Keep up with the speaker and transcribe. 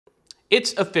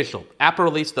It's official. Apple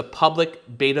released the public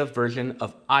beta version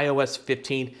of iOS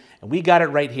 15, and we got it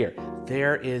right here.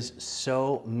 There is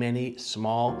so many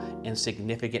small and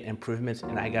significant improvements,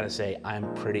 and I gotta say,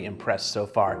 I'm pretty impressed so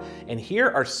far. And here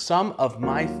are some of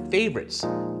my favorites.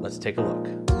 Let's take a look.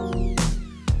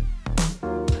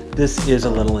 This is a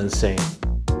little insane.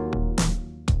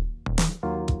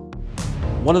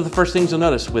 One of the first things you'll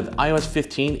notice with iOS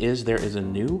 15 is there is a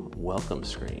new welcome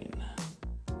screen.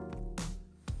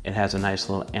 It has a nice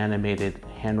little animated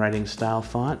handwriting style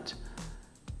font,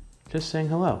 just saying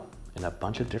hello in a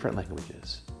bunch of different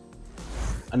languages.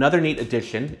 Another neat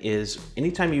addition is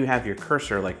anytime you have your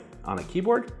cursor like on a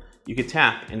keyboard, you can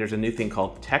tap and there's a new thing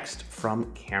called text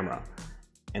from camera.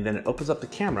 And then it opens up the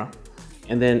camera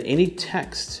and then any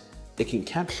text it can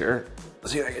capture.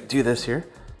 Let's see if I can do this here.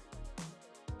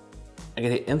 I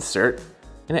can hit insert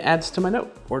and it adds to my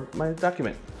note or my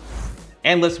document.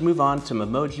 And let's move on to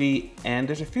Memoji, and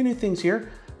there's a few new things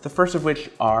here, the first of which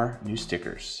are new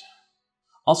stickers.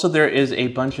 Also, there is a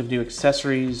bunch of new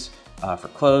accessories for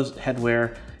clothes,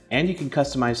 headwear, and you can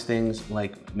customize things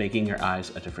like making your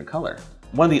eyes a different color.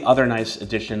 One of the other nice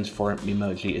additions for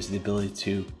Memoji is the ability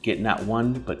to get not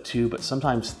one, but two, but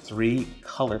sometimes 3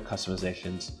 color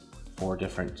customizations for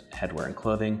different headwear and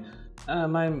clothing.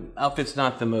 My outfit's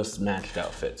not the most matched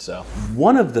outfit, so.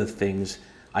 One of the things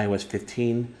iOS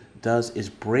 15 does is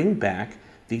bring back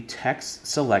the text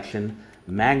selection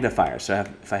magnifier. So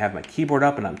if I have my keyboard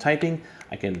up and I'm typing,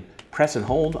 I can press and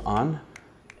hold on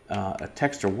a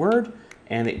text or word,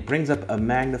 and it brings up a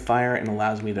magnifier and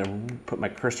allows me to put my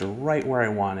cursor right where I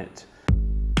want it.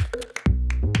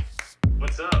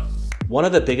 What's up? One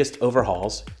of the biggest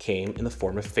overhauls came in the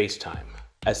form of FaceTime.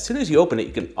 As soon as you open it,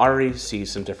 you can already see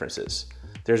some differences.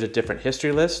 There's a different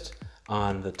history list.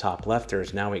 On the top left, there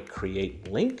is now a create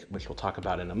link, which we'll talk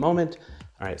about in a moment.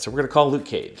 All right, so we're gonna call Luke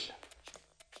Cage.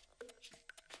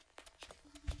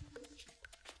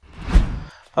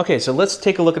 Okay, so let's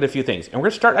take a look at a few things. And we're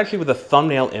gonna start actually with a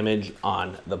thumbnail image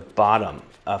on the bottom.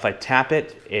 If I tap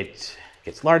it, it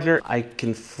gets larger. I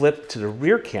can flip to the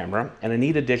rear camera, and a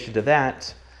neat addition to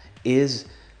that is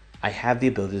I have the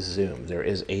ability to zoom. There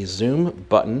is a zoom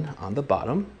button on the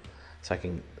bottom, so I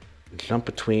can jump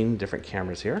between different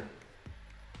cameras here.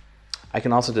 I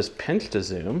can also just pinch to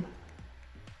zoom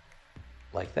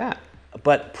like that.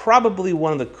 But probably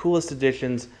one of the coolest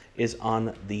additions is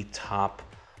on the top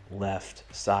left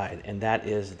side, and that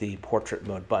is the portrait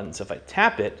mode button. So if I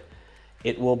tap it,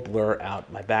 it will blur out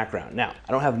my background. Now,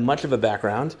 I don't have much of a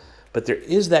background, but there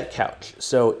is that couch.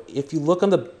 So if you look on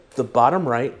the bottom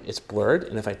right, it's blurred,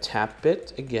 and if I tap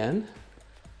it again,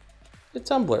 it's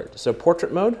unblurred. So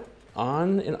portrait mode,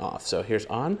 on and off. So here's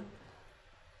on,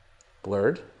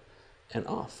 blurred, and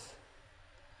off.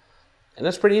 And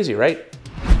that's pretty easy, right?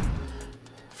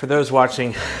 For those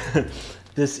watching,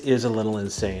 this is a little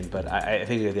insane, but I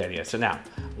think you get the idea. So now,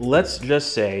 let's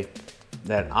just say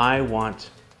that I want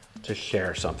to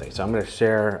share something. So I'm gonna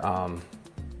share an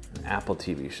Apple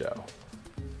TV show.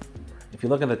 If you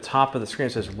look at the top of the screen,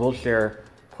 it says will share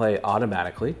play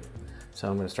automatically. So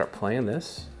I'm gonna start playing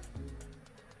this.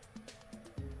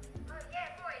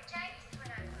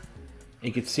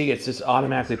 You can see it's just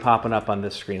automatically popping up on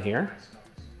this screen here.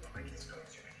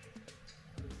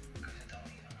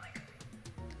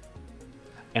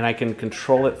 And I can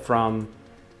control it from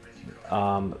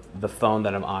the phone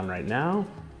that I'm on right now.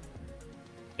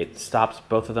 It stops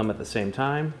both of them at the same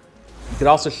time. You could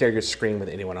also share your screen with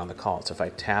anyone on the call. So if I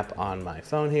tap on my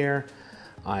phone here,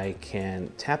 I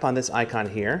can tap on this icon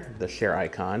here, the share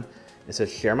icon. It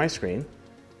says share my screen.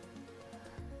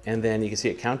 And then you can see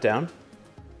it count down.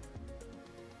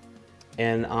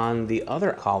 And on the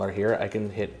other caller here, I can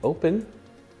hit open.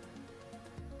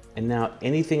 And now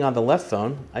anything on the left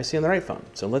phone, I see on the right phone.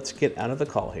 So let's get out of the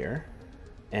call here.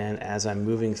 And as I'm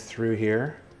moving through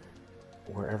here,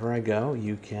 wherever I go,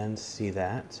 you can see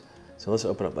that. So let's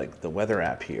open up like the weather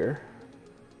app here.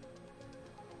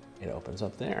 It opens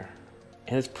up there.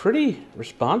 And it's pretty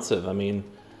responsive. I mean,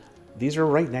 these are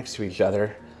right next to each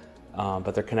other,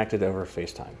 but they're connected over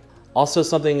FaceTime. Also,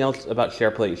 something else about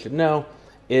SharePlay you should know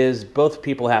is both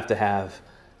people have to have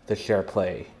the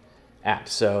SharePlay app.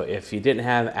 So if you didn't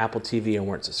have Apple TV and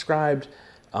weren't subscribed,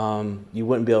 you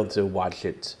wouldn't be able to watch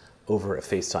it over a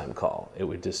FaceTime call. It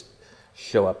would just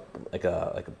show up like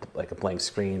a blank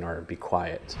screen or be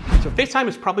quiet. So FaceTime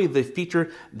is probably the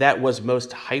feature that was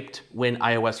most hyped when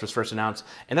iOS was first announced,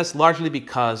 and that's largely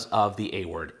because of the A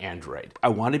word, Android. I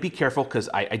want to be careful because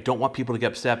I don't want people to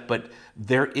get upset, but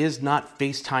there is not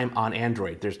FaceTime on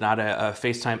Android. There's not a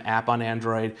FaceTime app on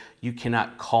Android. You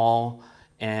cannot call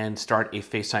and start a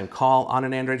FaceTime call on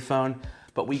an Android phone.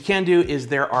 But what you can do is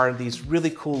there are these really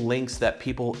cool links that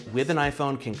people with an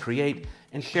iPhone can create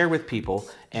and share with people.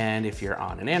 And if you're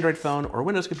on an Android phone or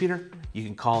Windows computer, you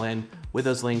can call in with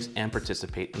those links and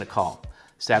participate in a call.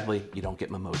 Sadly, you don't get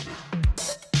Memoji.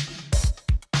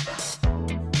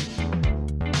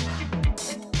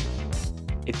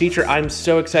 A feature I'm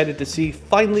so excited to see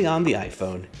finally on the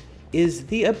iPhone is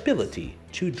the ability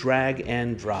to drag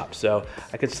and drop. So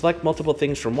I could select multiple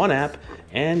things from one app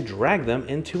and drag them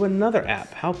into another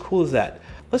app. How cool is that?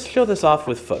 Let's show this off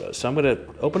with photos. So I'm gonna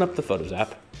open up the Photos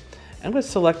app. I'm gonna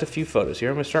select a few photos here.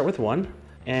 I'm gonna start with one,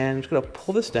 and I'm just gonna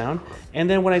pull this down. And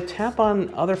then when I tap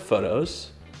on other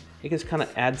photos, it just kind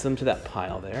of adds them to that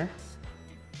pile there.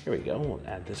 Here we go, we'll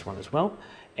add this one as well.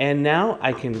 And now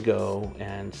I can go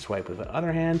and swipe with the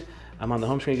other hand. I'm on the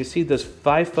home screen. You can see those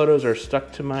 5 photos are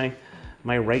stuck to my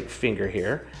right finger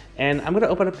here. And I'm gonna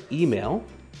open up email.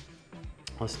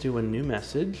 Let's do a new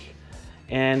message.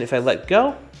 And if I let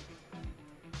go,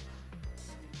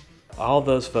 all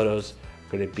those photos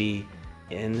are gonna be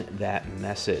in that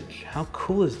message. How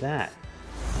cool is that?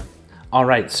 All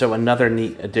right, so another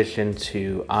neat addition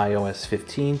to iOS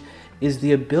 15 is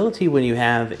the ability when you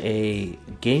have a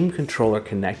game controller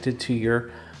connected to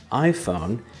your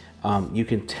iPhone, you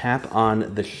can tap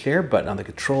on the share button on the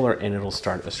controller and it'll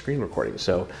start a screen recording.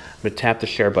 So I'm gonna tap the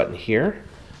share button here,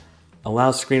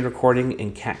 allow screen recording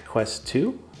in Cat Quest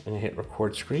 2, and I hit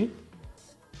record screen.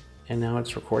 And now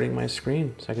it's recording my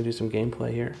screen. So I can do some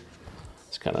gameplay here.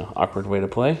 It's kind of awkward way to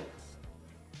play.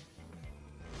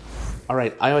 All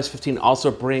right, iOS 15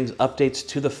 also brings updates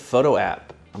to the Photo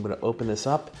app. I'm gonna open this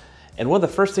up. And one of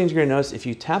the first things you're gonna notice, if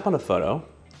you tap on a photo,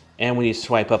 and when you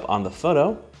swipe up on the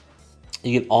photo,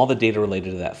 you get all the data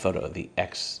related to that photo, the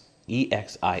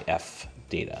EXIF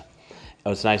data.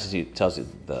 What's nice is it tells you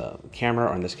the camera,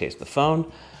 or in this case, the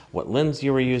phone, what lens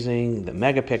you were using, the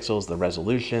megapixels, the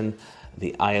resolution,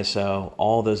 the ISO,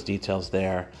 all those details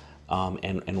there,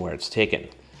 and where it's taken.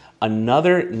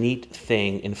 Another neat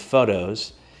thing in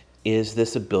Photos is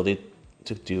this ability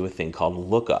to do a thing called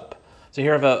lookup. So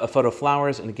here I have a photo of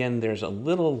flowers, and again, there's a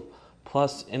little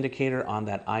plus indicator on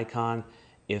that icon.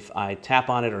 If I tap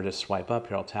on it or just swipe up,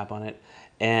 here I'll tap on it,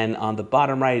 and on the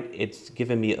bottom right, it's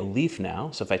giving me a leaf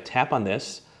now. So if I tap on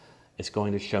this, it's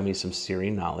going to show me some Siri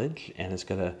knowledge, and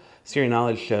Siri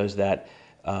knowledge shows that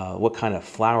what kind of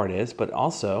flower it is, but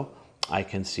also I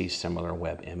can see similar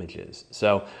web images.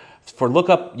 So for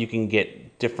lookup, you can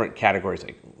get different categories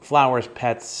like flowers,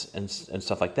 pets, and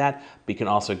stuff like that, but you can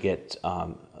also get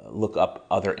look up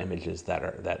other images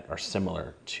that are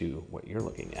similar to what you're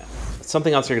looking at.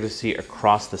 Something else you're going to see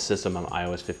across the system on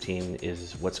iOS 15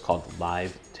 is what's called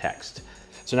live text.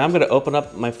 So now I'm going to open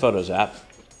up my Photos app,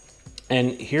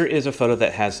 and here is a photo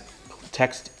that has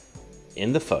text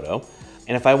in the photo.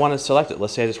 And if I want to select it,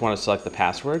 let's say I just want to select the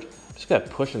password, I'm just going to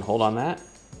push and hold on that.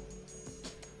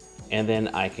 And then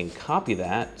I can copy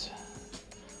that.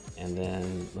 And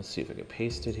then let's see if I can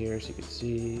paste it here so you can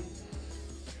see.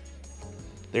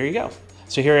 There you go.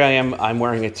 So here I am, I'm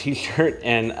wearing a t-shirt,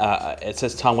 and it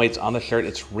says Tom Waits on the shirt.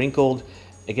 It's wrinkled.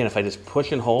 Again, if I just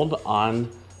push and hold on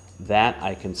that,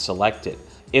 I can select it.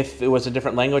 If it was a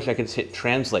different language, I could just hit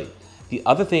translate. The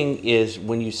other thing is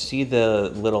when you see the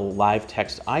little live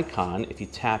text icon, if you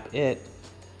tap it,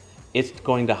 it's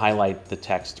going to highlight the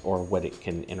text or what it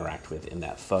can interact with in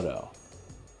that photo.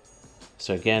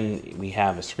 So again, we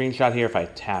have a screenshot here. If I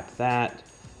tap that,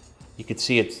 you can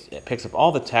see it picks up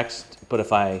all the text, but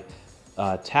if I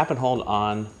tap and hold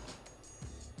on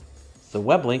the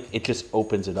web link, it just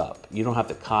opens it up. You don't have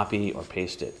to copy or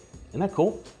paste it. Isn't that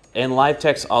cool? And live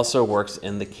text also works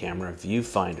in the camera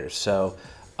viewfinder. So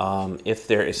if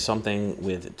there is something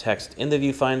with text in the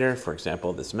viewfinder, for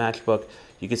example, this matchbook,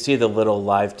 you can see the little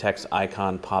live text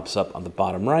icon pops up on the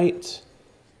bottom right.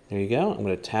 There you go. I'm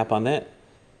going to tap on that.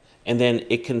 And then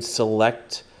it can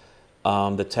select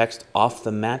the text off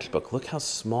the matchbook. Look how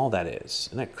small that is.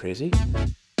 Isn't that crazy?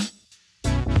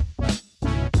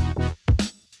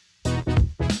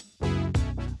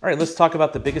 All right, let's talk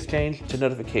about the biggest change to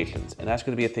notifications, and that's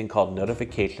going to be a thing called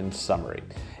Notification Summary.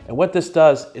 And what this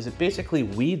does is it basically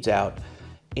weeds out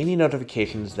any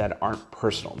notifications that aren't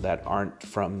personal, that aren't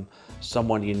from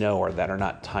someone you know, or that are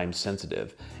not time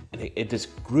sensitive. And it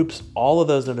just groups all of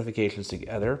those notifications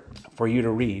together for you to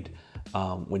read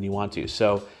when you want to.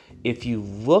 So if you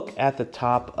look at the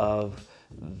top of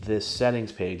this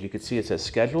settings page, you can see it says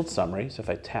Scheduled Summary. So if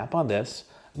I tap on this,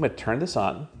 I'm going to turn this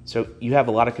on. So you have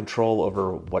a lot of control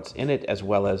over what's in it, as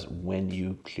well as when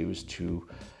you choose to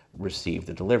receive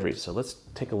the delivery. So let's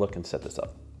take a look and set this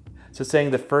up. So it's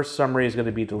saying the first summary is going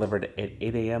to be delivered at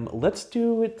 8 a.m. Let's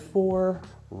do it for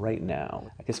right now.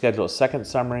 I can schedule a second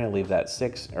summary, I'll leave that at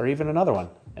 6, or even another one.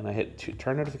 And I hit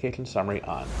turn notification summary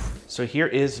on. So here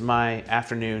is my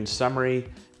afternoon summary,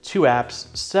 2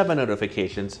 apps, 7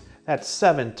 notifications. That's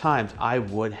 7 times I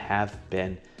would have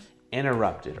been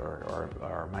interrupted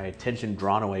or my attention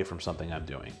drawn away from something I'm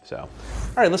doing. So, all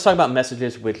right, let's talk about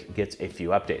messages, which gets a few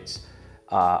updates.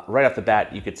 Right off the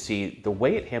bat, you could see the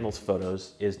way it handles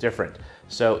photos is different.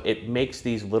 So it makes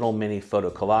these little mini photo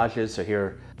collages. So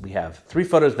here we have 3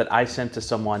 photos that I sent to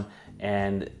someone,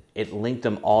 and it linked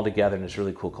them all together in this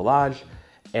really cool collage.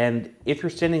 And if you're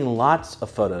sending lots of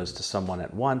photos to someone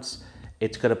at once,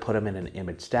 it's gonna put them in an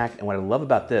image stack. And what I love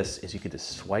about this is you could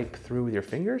just swipe through with your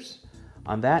fingers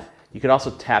on that. You could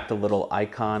also tap the little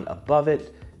icon above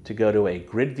it to go to a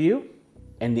grid view.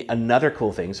 And another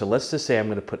cool thing, so let's just say I'm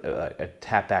gonna put a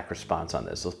tap back response on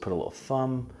this. Let's put a little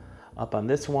thumb up on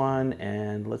this one,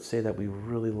 and let's say that we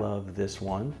really love this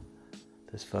one,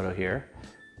 this photo here.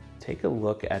 Take a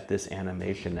look at this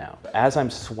animation now. As I'm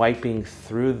swiping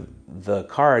through the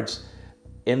cards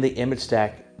in the image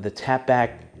stack, the tap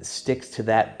back sticks to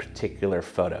that particular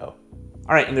photo.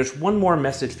 All right, and there's one more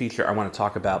message feature I want to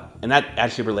talk about, and that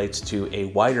actually relates to a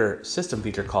wider system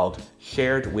feature called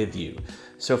Shared With You.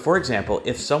 So for example,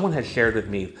 if someone has shared with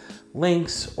me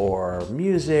links or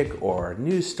music or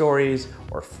news stories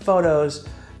or photos,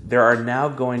 there are now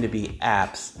going to be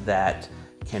apps that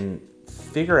can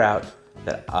figure out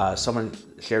that someone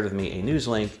shared with me a news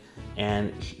link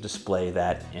and display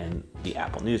that in the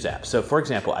Apple News app. So for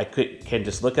example, I can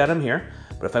just look at them here,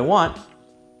 but if I want,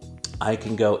 I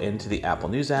can go into the Apple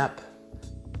News app,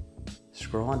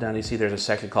 scroll on down, you see there's a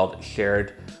section called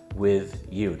Shared With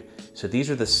You. So these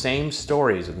are the same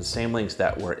stories and the same links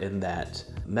that were in that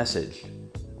message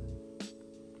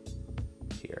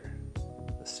here,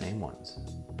 the same ones.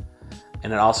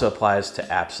 And it also applies to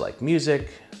apps like music.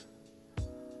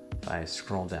 If I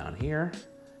scroll down here,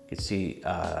 you can see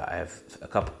I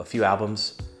have a few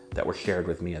albums that were shared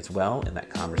with me as well in that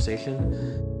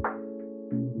conversation.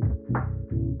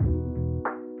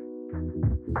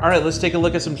 All right, let's take a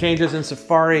look at some changes in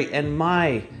Safari, and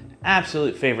my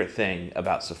absolute favorite thing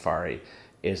about Safari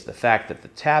is the fact that the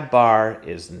tab bar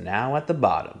is now at the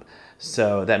bottom.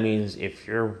 So that means if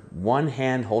you're one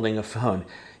hand holding a phone,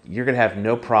 you're gonna have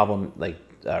no problem like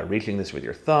reaching this with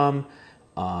your thumb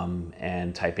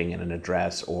and typing in an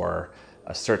address or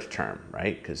a search term,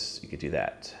 right? Because you could do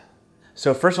that.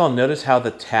 So first of all, notice how the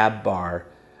tab bar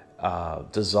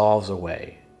dissolves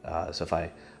away. So if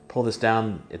I pull this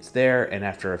down, it's there, and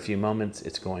after a few moments,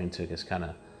 it's going to just kind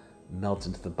of melt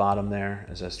into the bottom there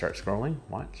as I start scrolling.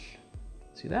 Watch,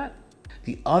 see that?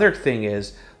 The other thing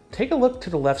is, take a look to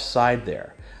the left side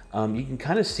there. You can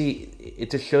kind of see,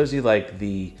 it just shows you like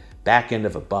the back end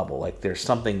of a bubble, like there's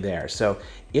something there. So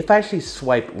if I actually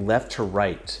swipe left to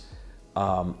right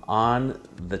on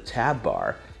the tab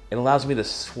bar, it allows me to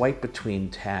swipe between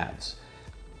tabs.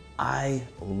 I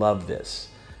love this.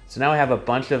 So now I have a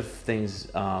bunch of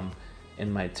things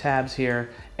in my tabs here.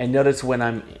 And notice when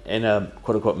I'm in a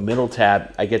quote unquote middle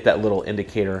tab, I get that little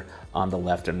indicator on the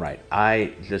left and right.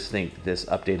 I just think this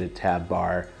updated tab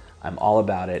bar, I'm all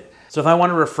about it. So if I want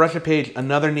to refresh a page,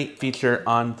 another neat feature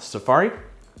on Safari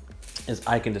is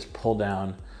I can just pull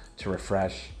down to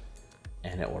refresh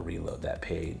and it will reload that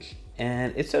page.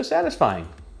 And it's so satisfying.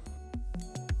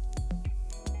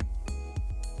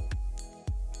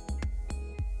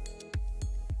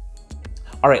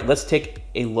 All right, let's take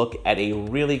a look at a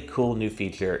really cool new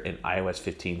feature in iOS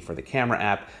 15 for the camera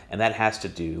app, and that has to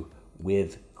do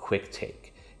with Quick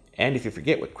Take. And if you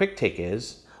forget what Quick Take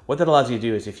is, what that allows you to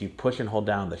do is if you push and hold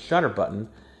down the shutter button,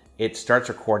 it starts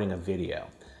recording a video.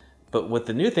 But what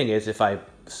the new thing is, if I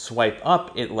swipe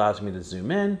up, it allows me to zoom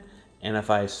in, and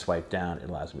if I swipe down, it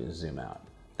allows me to zoom out.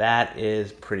 That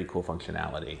is pretty cool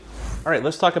functionality. All right,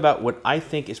 let's talk about what I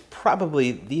think is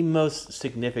probably the most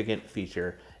significant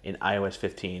feature in iOS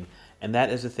 15, and that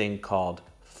is a thing called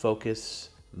focus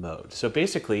mode. So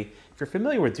basically, if you're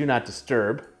familiar with Do Not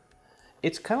Disturb,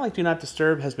 it's kind of like Do Not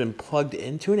Disturb has been plugged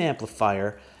into an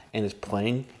amplifier and is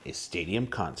playing a stadium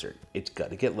concert. It's got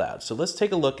to get loud. So let's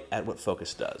take a look at what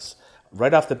focus does.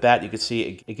 Right off the bat, you can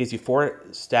see it gives you 4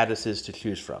 statuses to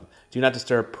choose from. Do Not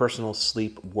Disturb, personal,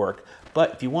 sleep, work.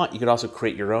 But if you want, you could also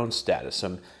create your own status.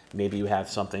 Maybe you have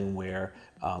something where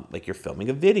like you're filming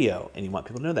a video and you want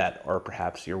people to know that, or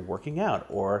perhaps you're working out,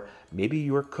 or maybe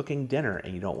you're cooking dinner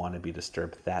and you don't want to be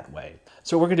disturbed that way.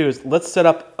 So what we're gonna do is let's set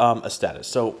up a status.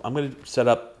 So I'm gonna set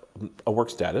up a work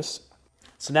status.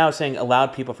 So now it's saying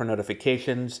allowed people for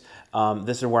notifications.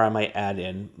 This is where I might add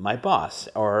in my boss.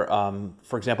 Or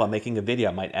for example, I'm making a video,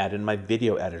 I might add in my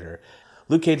video editor.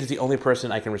 Luke Cage is the only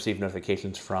person I can receive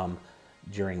notifications from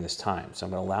during this time. So I'm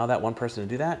gonna allow that one person to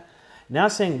do that. Now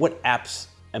it's saying what apps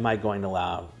am I going to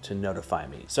allow to notify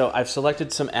me? So I've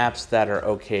selected some apps that are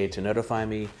okay to notify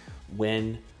me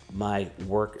when my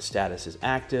work status is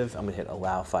active. I'm gonna hit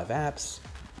allow 5 apps.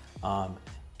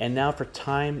 And now for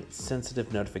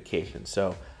time-sensitive notifications.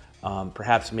 So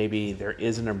perhaps maybe there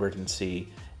is an emergency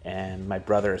and my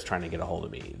brother is trying to get a hold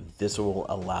of me. This will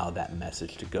allow that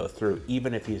message to go through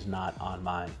even if he's not on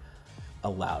my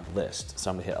allowed list. So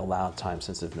I'm gonna hit allow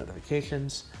time-sensitive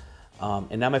notifications.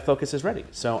 And now my focus is ready.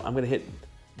 So I'm gonna hit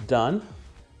done.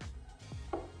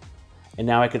 And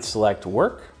now I could select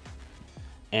work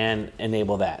and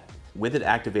enable that. With it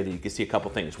activated, you can see a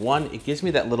couple things. One, it gives me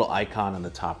that little icon on the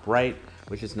top right,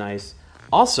 which is nice.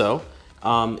 Also,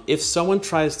 if someone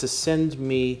tries to send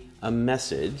me a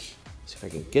message, see if I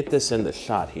can get this in the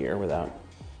shot here without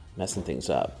messing things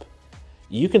up.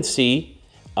 You can see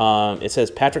it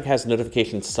says Patrick has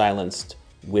notifications silenced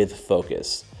with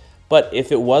focus. But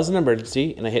if it was an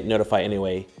emergency and I hit notify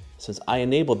anyway, since I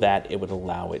enabled that, it would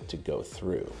allow it to go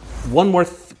through. One more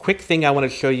quick thing I want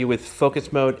to show you with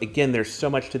focus mode. Again, there's so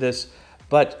much to this,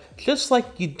 but just like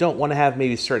you don't want to have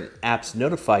maybe certain apps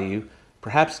notify you,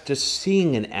 perhaps just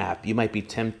seeing an app, you might be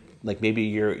tempted, like maybe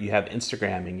you have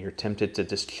Instagram and you're tempted to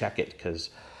just check it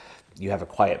because you have a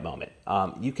quiet moment.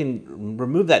 You can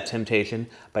remove that temptation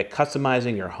by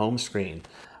customizing your home screen.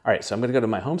 All right, so I'm gonna go to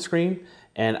my home screen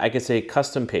and I can say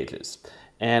custom pages.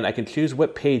 And I can choose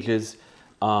what pages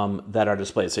that are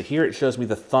displayed. So here it shows me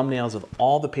the thumbnails of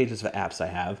all the pages of apps I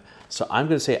have. So I'm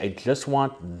gonna say I just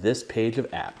want this page of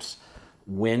apps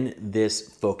when this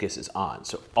focus is on.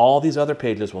 So all these other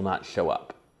pages will not show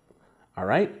up. All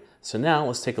right, so now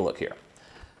let's take a look here.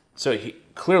 So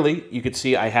clearly you could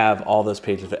see I have all those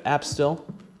pages of apps still.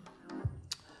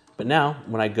 But now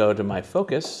when I go to my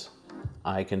focus,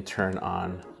 I can turn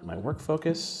on my work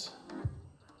focus.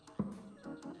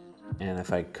 And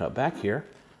if I cut back here,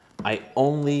 I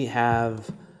only have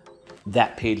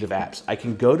that page of apps. I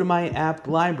can go to my app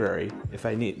library if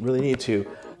I really need to.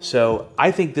 So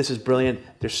I think this is brilliant.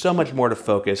 There's so much more to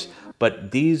focus, but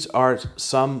these are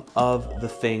some of the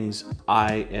things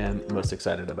I am most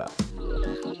excited about.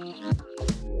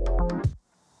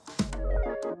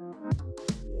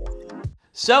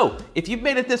 So if you've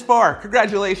made it this far,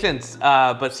 congratulations.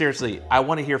 But seriously, I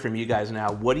want to hear from you guys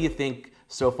now. What do you think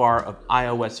so far of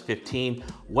iOS 15?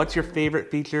 What's your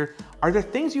favorite feature? Are there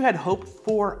things you had hoped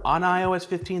for on iOS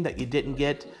 15 that you didn't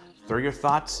get? Throw your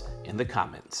thoughts in the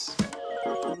comments.